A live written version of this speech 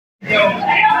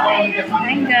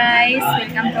Hi guys,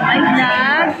 welcome to my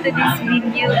vlog. Today's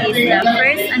video is the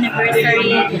first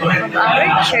anniversary of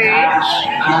our church.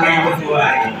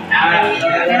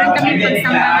 Meron kami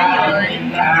pagsamba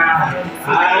ngayon.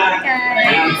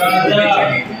 Guys.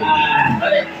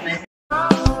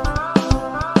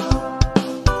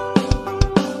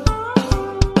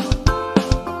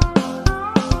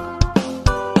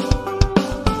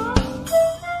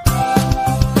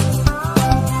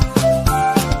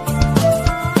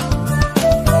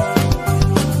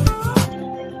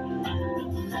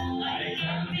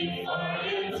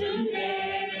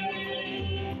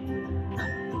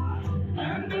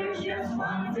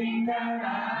 One thing that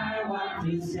I want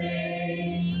to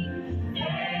say,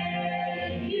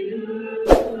 thank you,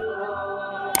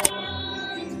 Lord.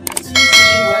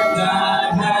 See what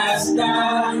God has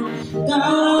done.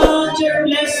 Count your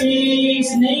blessings,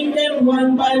 name them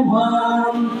one by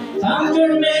one. Count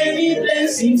your many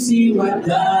blessings, see what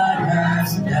God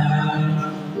has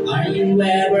done. Are you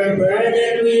ever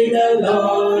burdened with a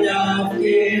load of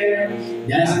care?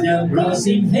 That's the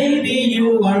crossing, baby,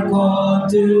 you are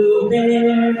called to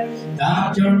bear.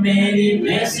 Count your many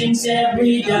blessings,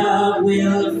 every dove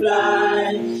will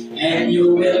fly, and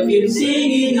you will keep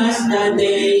singing as the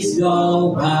days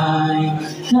go by.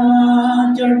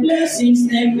 Count your blessings,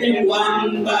 name them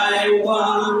one by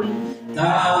one.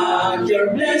 Count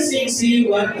your blessings, see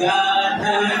what God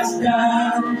has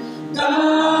done.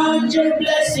 Count your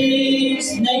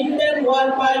blessings, name them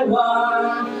one by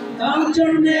one. Count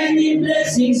your many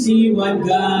blessings, see what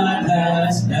God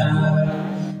has done.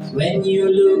 When you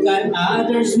look at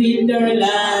others with their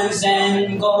lands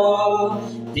and gold,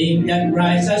 think that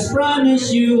Christ has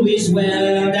promised you is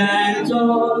well and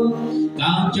told.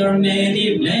 Count your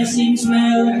many blessings,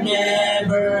 will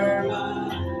never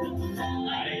mind.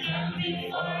 I come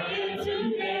before you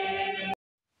today.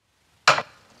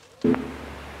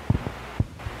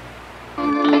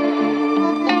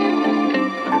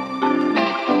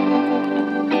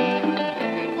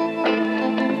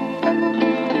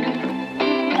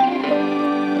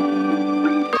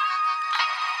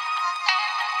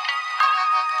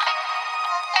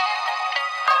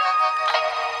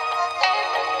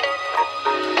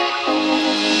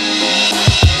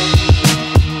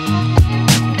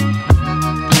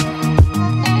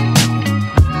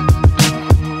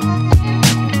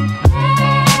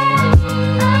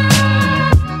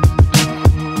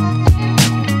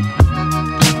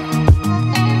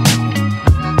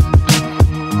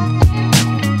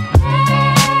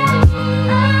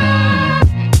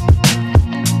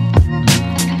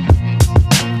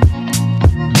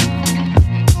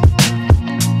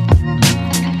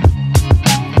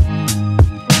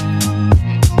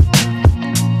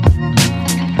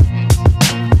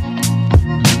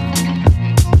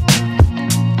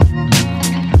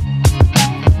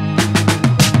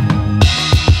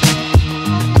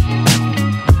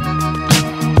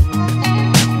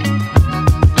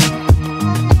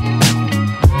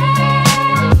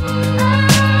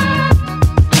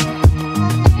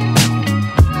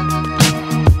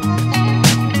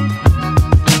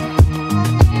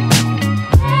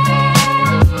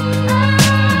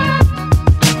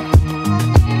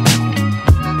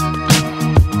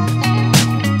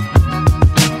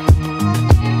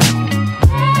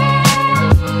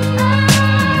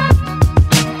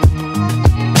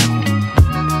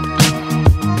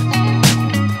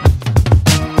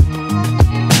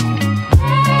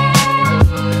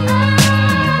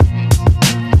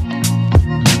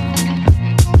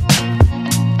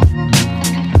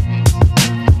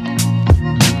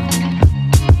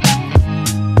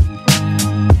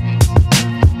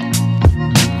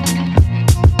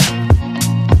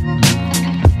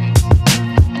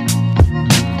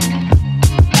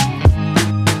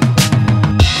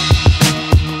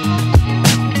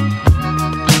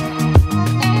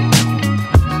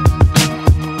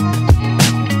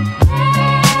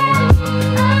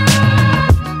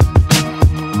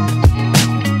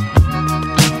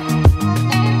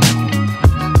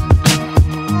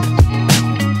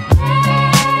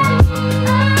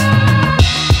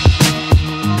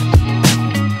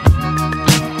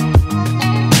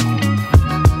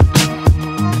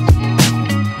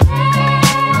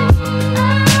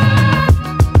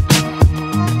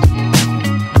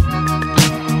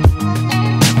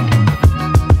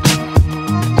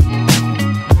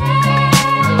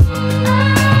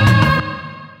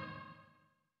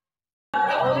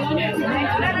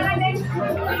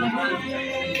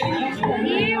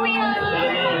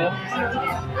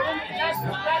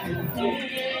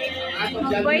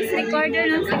 Voice recorder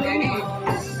lang sa ganun.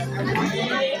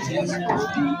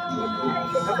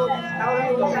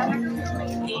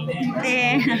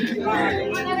 Eh.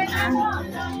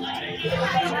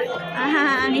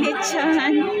 Ang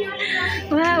lechon.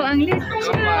 Wow, ang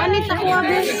lechon. Anit ako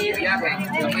abis.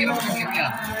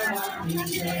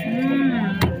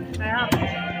 Sarap.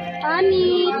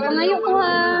 Anit, pangayo ko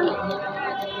ha.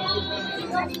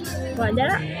 Wala,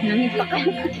 nangit pa ka.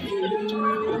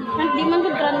 Hindi man ko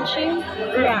crunchy.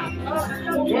 Wala.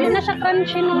 Hindi na siya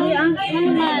crunchy no. Ano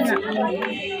man.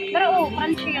 Pero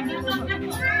crunchy yan.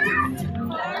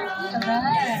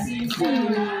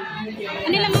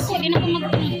 Ano lang ako, hindi na ako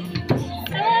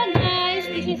Hello guys,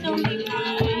 this is only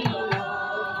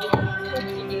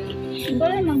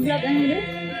Wala, mag-vlog ano yun?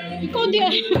 Ikaw di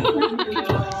ay.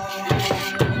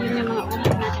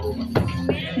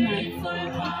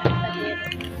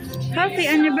 Happy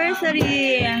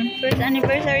anniversary! First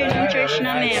anniversary ng church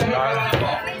namin.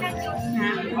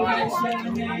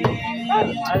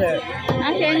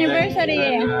 Happy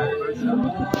anniversary!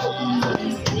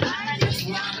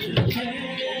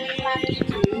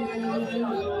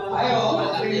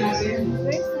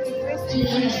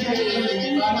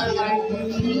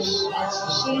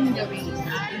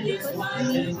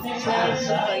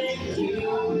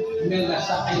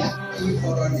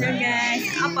 So guys,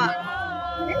 apa?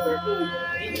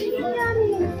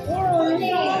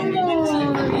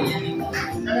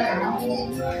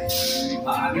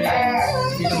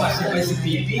 Sino masih pa si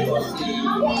Pipi o si...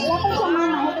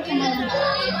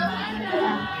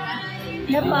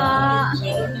 Ya pak. Hi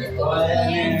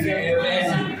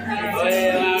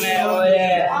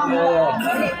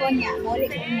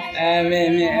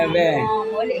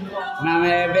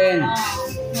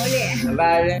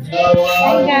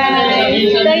guys,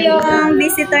 ito yung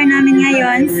visitor namin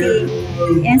ngayon, si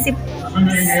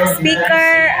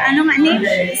speaker, ano nga ni?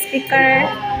 Speaker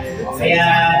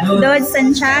Dod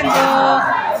Santiago,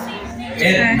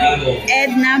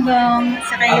 Ed Nabong,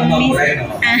 saka yung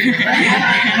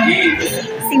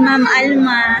si Ma'am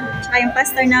Alma, saka yung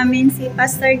pastor namin, si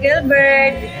Pastor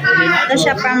Gilbert. Ito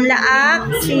siya from Laak,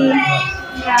 si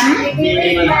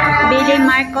Billy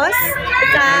Marcos,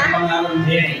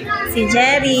 si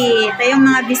Jerry. Ito yung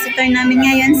mga visitor namin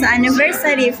ngayon sa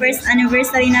anniversary, first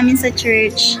anniversary namin sa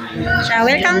church. So,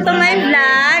 welcome to my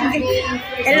vlog.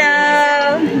 Hello!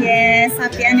 Yes,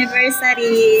 happy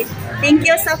anniversary. Thank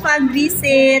you sa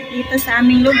pag-visit dito sa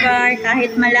aming lugar.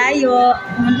 Kahit malayo,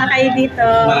 pumunta kayo dito.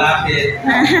 Malapit.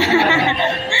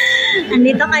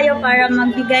 Andito kayo para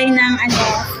magbigay ng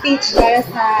speech para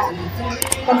sa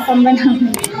pagsamba namin.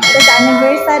 Ito sa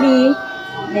anniversary.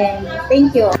 Then,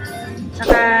 thank you.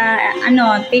 Saka,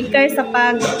 take care sa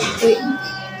God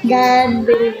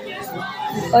will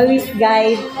always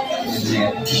guide.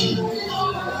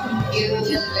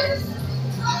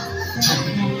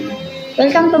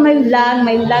 Welcome to my vlog.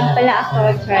 May vlog pala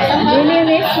ako. Really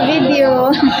next video.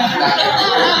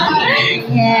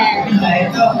 Yes.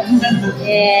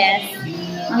 Yes.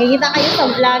 Makikita kayo sa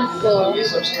vlog ko.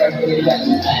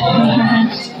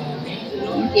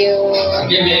 Thank you.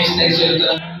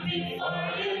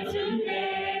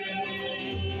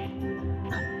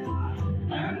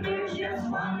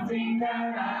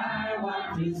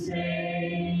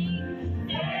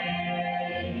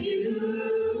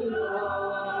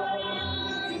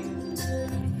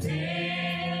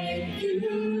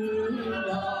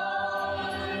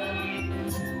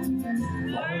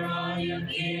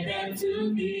 Given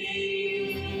to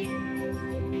me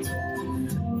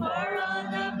for all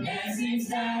the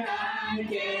blessings that I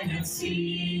cannot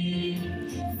see.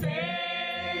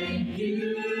 Thank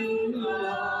you,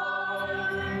 Lord.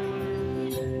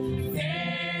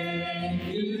 Thank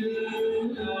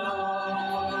you,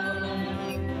 Lord.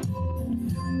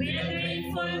 With a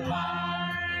grateful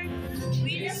heart,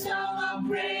 with a song of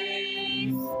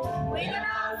praise, with an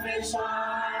outstretched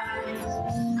arm,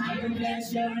 I will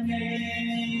bless your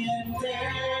name.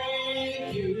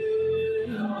 Thank you,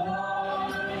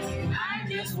 Lord. I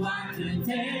just want to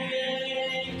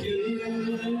thank you,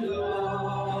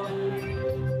 Lord.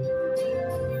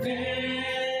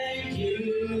 Thank you,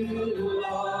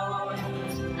 Lord.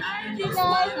 I just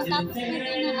want to natapos na thank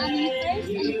din ang aming first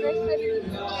anniversary of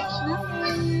church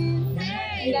namin.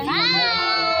 Hanggang sa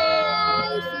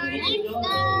next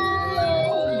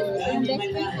time! Yung best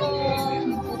friend ko,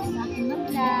 nagpunta sa akin mag-vlog.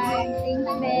 Thank you,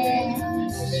 best.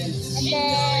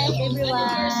 God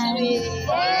bless everyone.